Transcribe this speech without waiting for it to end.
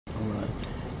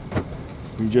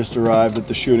We just arrived at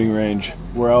the shooting range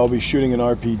where I'll be shooting an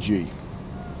RPG,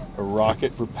 a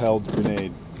rocket-propelled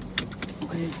grenade.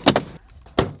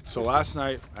 So last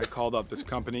night I called up this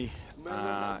company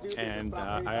and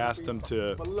I asked them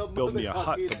to build me a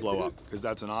hut to blow up because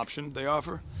that's an option they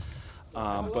offer.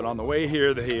 But on the way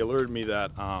here they alerted me that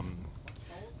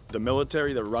the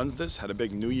military that runs this had a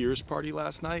big New Year's party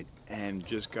last night and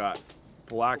just got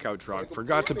blackout drunk,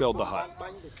 forgot to build the hut.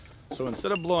 So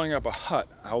instead of blowing up a hut,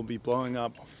 I'll be blowing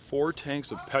up 4 tanks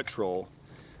of petrol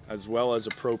as well as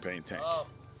a propane tank.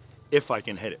 If I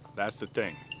can hit it, that's the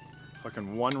thing.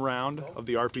 Fucking 1 round of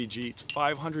the RPG, it's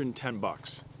 510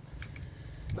 bucks.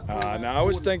 Now I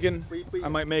was thinking I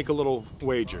might make a little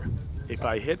wager. If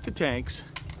I hit the tanks,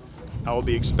 I will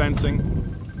be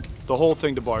expensing the whole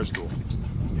thing to Barstool.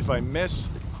 If I miss,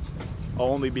 I'll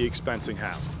only be expensing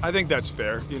half. I think that's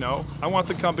fair, you know? I want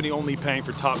the company only paying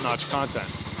for top-notch content.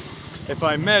 If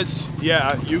I miss,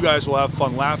 yeah, you guys will have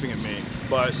fun laughing at me,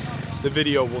 but the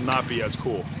video will not be as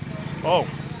cool. Oh,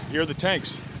 here are the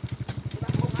tanks.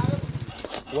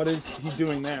 What is he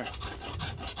doing there?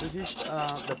 This is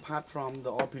the part from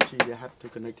the RPG. They have to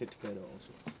connect it together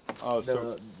also. Oh,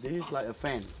 this is like a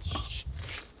fan.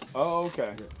 Oh,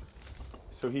 okay. Yeah.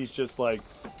 So he's just like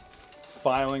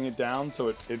filing it down so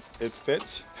it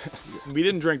fits. We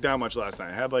didn't drink that much last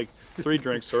night. I had like 3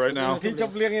 drinks, so right now.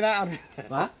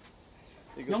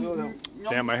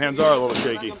 Damn, my hands are a little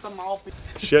shaky.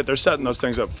 Shit, they're setting those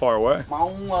things up far away.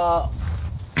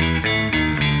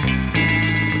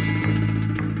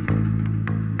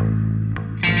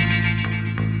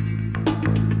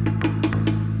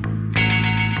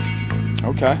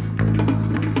 Okay.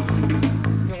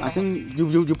 I think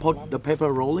you put the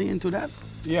paper rolling into that.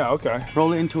 Yeah, okay.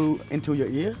 Roll it into your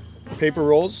ear. Paper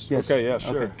rolls? Yes. Okay, yeah,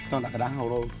 sure. Okay.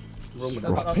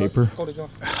 Paper?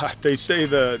 They say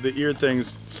the ear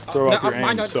things throw up your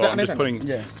aim, so I'm just putting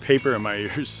paper in my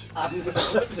ears.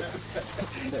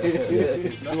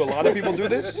 Do a lot of people do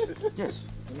this? Yes.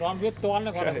 Okay.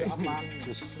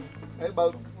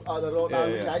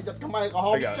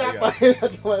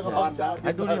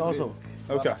 I do it also.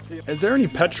 Okay. Is there any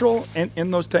petrol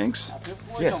in those tanks?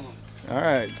 Yes. All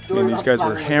right. I mean, these guys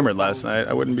were hammered last night.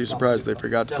 I wouldn't be surprised if they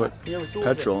forgot to put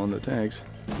petrol in the tanks.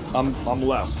 I'm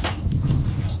left.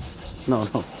 No.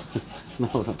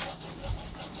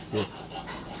 Yes.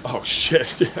 Oh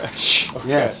shit. Okay.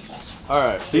 Yes. All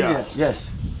right. Yeah. Yes.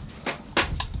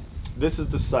 This is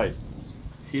the sight.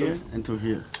 Here and to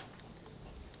here.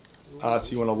 So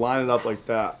you want to line it up like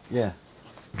that. Yeah.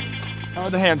 How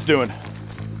are the hands doing?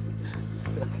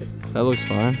 That looks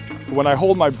fine. When I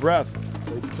hold my breath,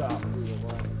 they stop.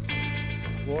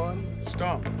 1,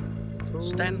 strong. 2,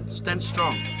 stand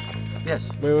strong. Yes.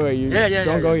 Wait, you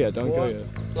don't go yet, don't go yet.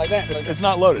 Like that. It's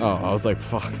not loaded. Oh, I was like,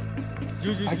 fuck.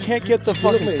 I can't get the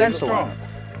fucking stand strong.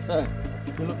 You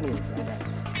look me.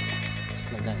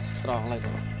 Like that. Strong like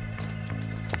that.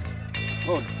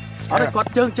 Ôi, ở đây có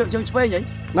chân xuê vậy?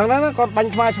 Nó còn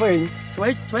bánh khoai xuê.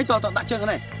 Xuê to đặt chân cái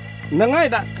này. Nâng ấy,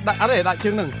 ở đây đặt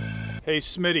chân nâng. Hey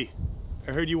Smitty,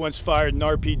 I heard you once fired an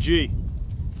RPG.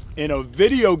 In a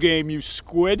video game, you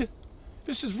squid.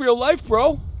 This is real life,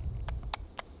 bro.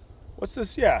 What's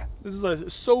this? Yeah, this is a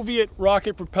Soviet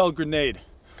rocket-propelled grenade.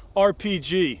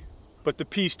 RPG, but the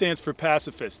P stands for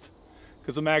pacifist,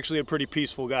 because I'm actually a pretty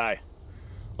peaceful guy.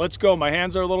 Let's go. My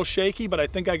hands are a little shaky, but I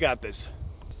think I got this.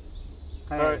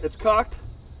 All right, it's cocked.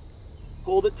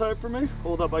 Hold it tight for me.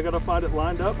 Hold up, I gotta find it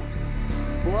lined up.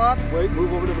 Wait,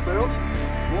 move over to the barrels.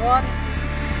 1,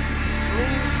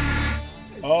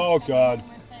 2. Oh God.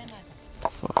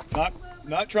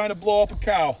 Not trying to blow up a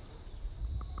cow.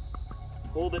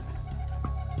 Hold it.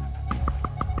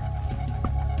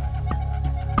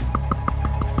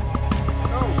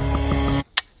 No.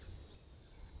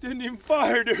 Didn't even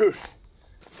fire, dude.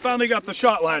 Finally got the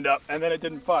shot lined up and then it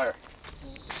didn't fire.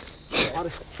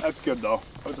 That's good though.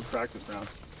 That was a practice round.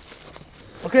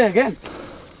 Okay, again.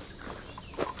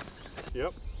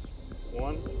 Yep.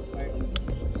 1.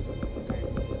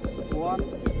 1.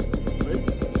 Wait.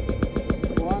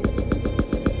 1, 2,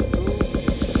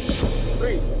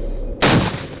 3.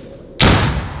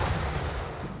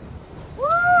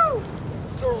 Woo!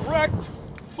 Direct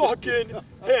fucking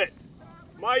hit.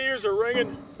 My ears are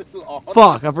ringing.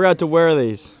 Fuck, I forgot to wear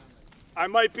these. I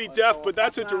might be deaf, but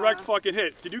that's a direct fucking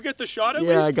hit. Did you get the shot at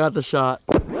least? Yeah, I got the shot.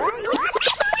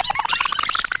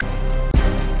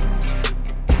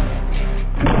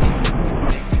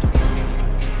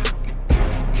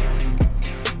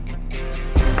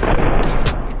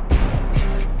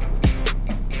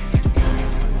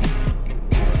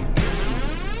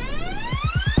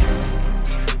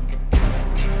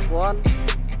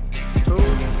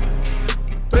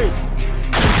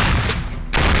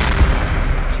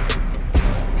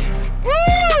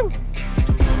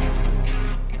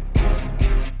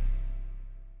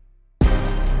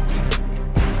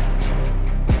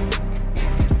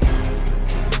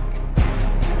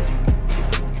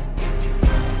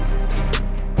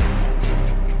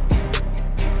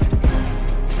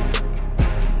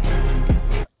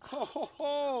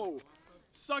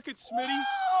 it, Smitty.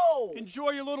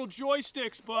 Enjoy your little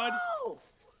joysticks, bud.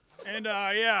 And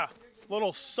yeah,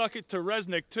 little suck it to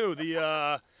Resnick too,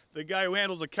 the guy who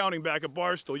handles accounting back at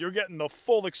Barstool. You're getting the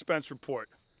full expense report.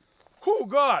 Oh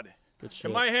God! Good shit.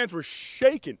 And my hands were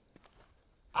shaking.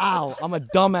 Ow, I'm a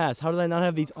dumbass. How did I not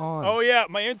have these on? Oh yeah,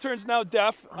 my intern's now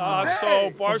deaf,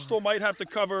 so Barstool might have to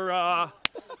cover a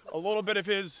little bit of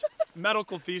his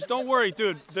medical fees. Don't worry,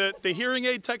 dude. The hearing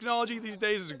aid technology these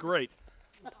days is great.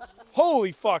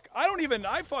 Holy fuck! I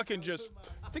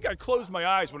think I closed my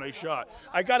eyes when I shot.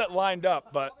 I got it lined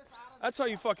up, but that's how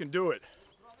you fucking do it.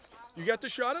 You got the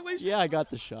shot at least? Yeah, I got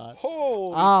the shot.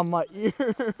 Holy my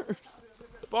ears.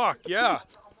 fuck, yeah.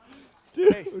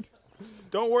 Dude. Hey,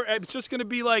 don't worry, it's just gonna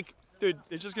be like, dude,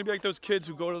 it's just gonna be like those kids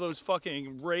who go to those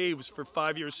fucking raves for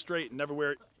 5 years straight and never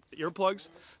wear earplugs.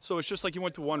 So it's just like you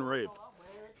went to one rave.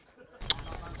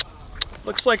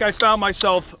 Looks like I found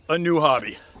myself a new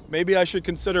hobby. Maybe I should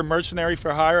consider mercenary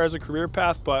for hire as a career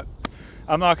path, but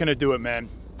I'm not gonna do it, man.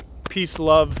 Peace,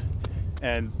 love,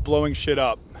 and blowing shit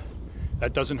up.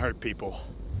 That doesn't hurt people.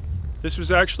 This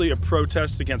was actually a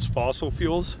protest against fossil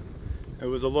fuels. It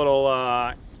was a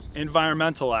little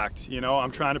environmental act, you know?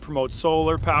 I'm trying to promote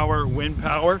solar power, wind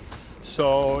power.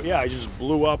 So yeah, I just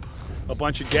blew up a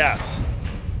bunch of gas.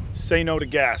 Say no to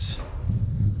gas.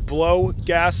 Blow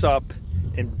gas up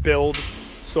and build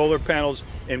solar panels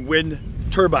and wind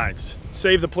turbines.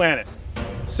 Save the planet.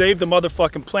 Save the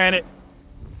motherfucking planet.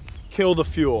 Kill the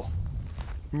fuel.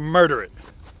 Murder it.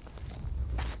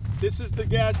 This is the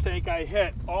gas tank I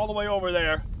hit all the way over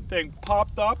there. Thing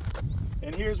popped up,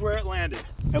 and here's where it landed.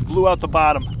 It blew out the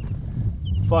bottom.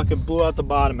 Fucking blew out the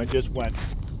bottom and just went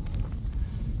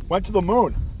to the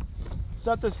moon.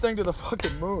 Sent this thing to the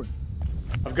fucking moon.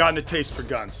 I've gotten a taste for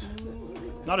guns.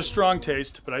 Not a strong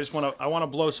taste, but I want to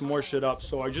blow some more shit up.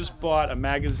 So I just bought a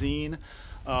magazine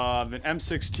of an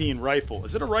M16 rifle.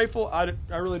 Is it a rifle? I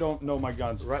really don't know my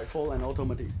guns. Rifle and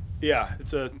automatic. Yeah,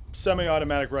 it's a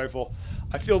semi-automatic rifle.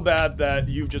 I feel bad that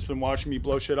you've just been watching me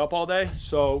blow shit up all day,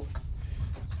 so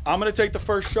I'm gonna take the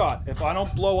first shot. If I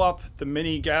don't blow up the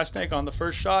mini gas tank on the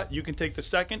first shot, you can take the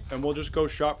second, and we'll just go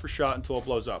shot for shot until it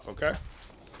blows up, okay?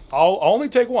 I'll only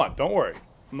take one, don't worry.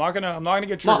 I'm not gonna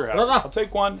get trigger happy. I'll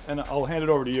take one and I'll hand it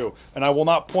over to you. And I will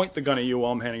not point the gun at you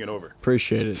while I'm handing it over.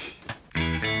 Appreciate it.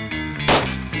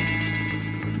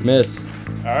 Miss.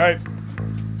 All right,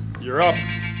 you're up.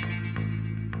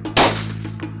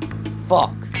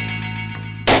 Fuck.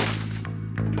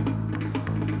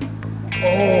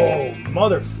 Oh,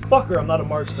 motherfucker, I'm not a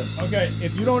marksman. Okay,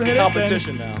 if you don't hit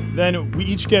it, then we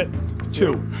each get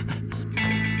 2.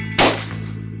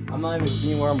 I'm not even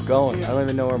seeing where I'm going. I don't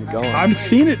even know where I'm going. I'm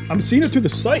seeing it through the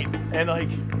sight. And like,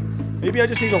 maybe I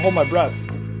just need to hold my breath.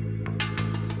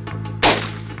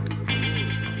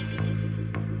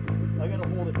 I gotta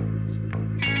hold it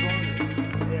stronger.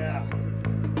 Yeah.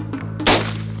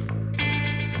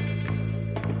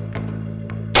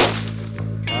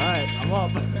 Alright, I'm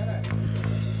up.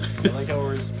 I like how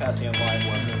we're just passing a live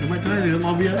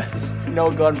weapon.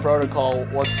 No gun protocol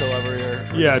whatsoever here.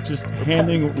 Yeah, just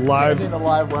handing live, handing a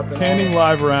live weapon. handing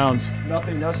live rounds.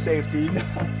 Nothing, no safety.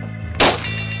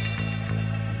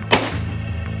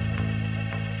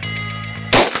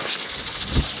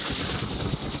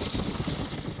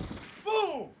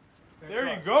 Boom! There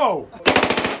you go.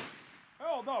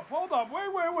 Hold up,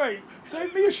 wait.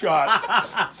 Save me a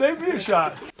shot. Save me a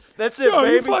shot. That's it,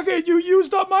 baby. You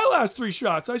used up my last 3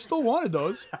 shots. I still wanted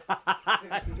those.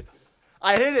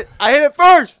 I hit it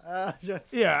first.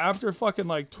 Yeah, after fucking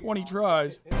like 20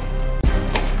 tries.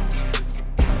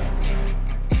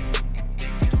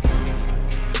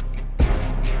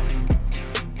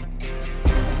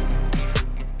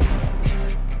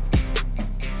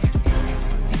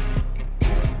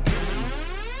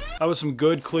 That was some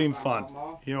good, clean fun.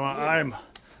 You know,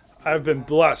 I've been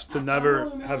blessed to never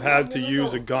have had to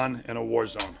use a gun in a war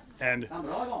zone, and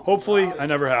hopefully I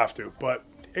never have to. But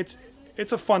it's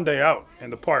a fun day out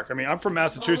in the park. I mean, I'm from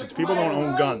Massachusetts. People don't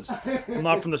own guns. I'm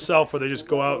not from the South where they just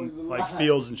go out in like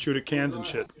fields and shoot at cans and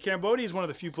shit. Cambodia is one of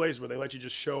the few places where they let you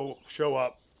just show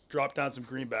up, drop down some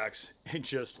greenbacks, and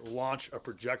just launch a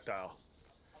projectile.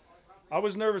 I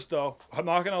was nervous though. I'm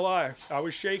not gonna lie. I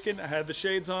was shaking. I had the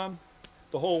shades on.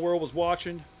 The whole world was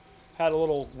watching. Had a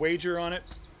little wager on it,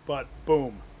 but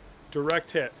boom,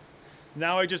 direct hit.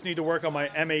 Now I just need to work on my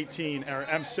M18 or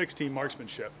M16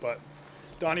 marksmanship, but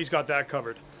Donnie's got that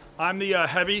covered. I'm the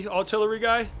heavy artillery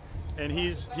guy, and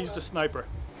he's the sniper.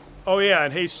 Oh yeah,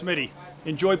 and hey Smitty,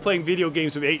 enjoy playing video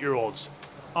games with 8-year-olds.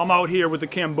 I'm out here with the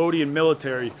Cambodian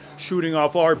military, shooting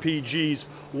off RPGs,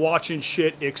 watching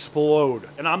shit explode.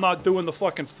 And I'm not doing the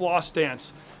fucking floss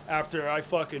dance after I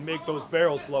fucking make those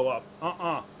barrels blow up.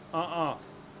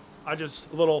 I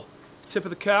just, a little tip of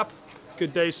the cap.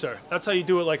 Good day, sir. That's how you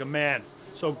do it like a man.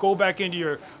 So go back into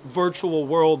your virtual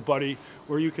world, buddy,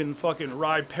 where you can fucking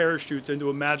ride parachutes into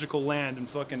a magical land and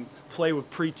fucking play with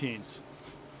preteens.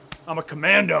 I'm a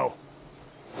commando.